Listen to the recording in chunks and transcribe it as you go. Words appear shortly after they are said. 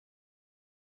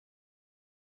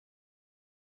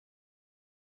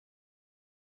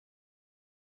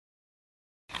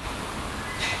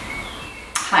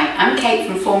Hi, I'm Kate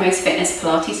from Foremost Fitness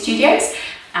Pilates Studios,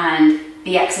 and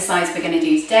the exercise we're going to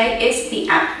do today is the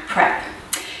ab prep.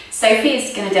 Sophie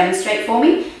is going to demonstrate for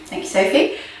me. Thank you,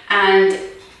 Sophie. And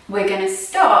we're going to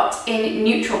start in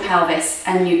neutral pelvis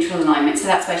and neutral alignment. So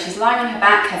that's where she's lying on her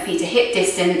back, her feet are hip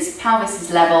distance, pelvis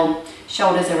is level,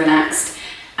 shoulders are relaxed,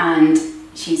 and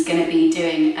she's going to be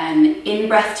doing an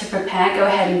in-breath to prepare. Go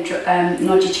ahead and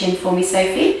nod your chin for me,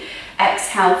 Sophie.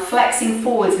 Exhale, flexing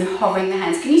forwards and hovering the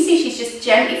hands. Can you see she's just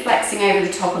gently flexing over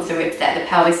the top of the ribs there? The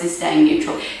pelvis is staying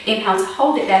neutral. Inhale to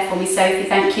hold it there for me, Sophie,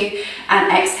 thank you.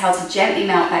 And exhale to gently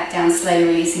melt back down, slowly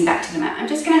releasing back to the mat. I'm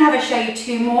just going to show you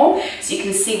two more so you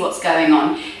can see what's going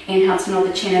on. Inhale to nod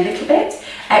the chin a little bit.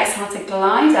 Exhale to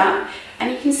glide up.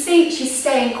 And you can see she's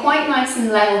staying quite nice and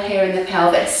level here in the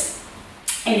pelvis.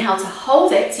 Inhale to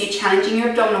hold it, so you're challenging your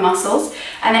abdominal muscles.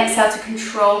 And exhale to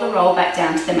control the roll back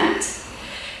down to the mat.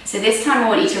 So this time I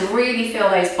want you to really feel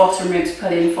those bottom ribs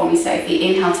pull in for me, Sophie.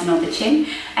 Inhale to nod the chin.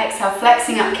 Exhale,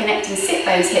 flexing up, connecting sit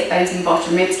bones, hip bones and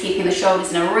bottom ribs, keeping the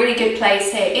shoulders in a really good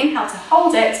place here. Inhale to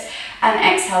hold it and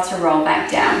exhale to roll back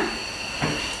down.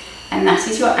 And that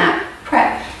is your ab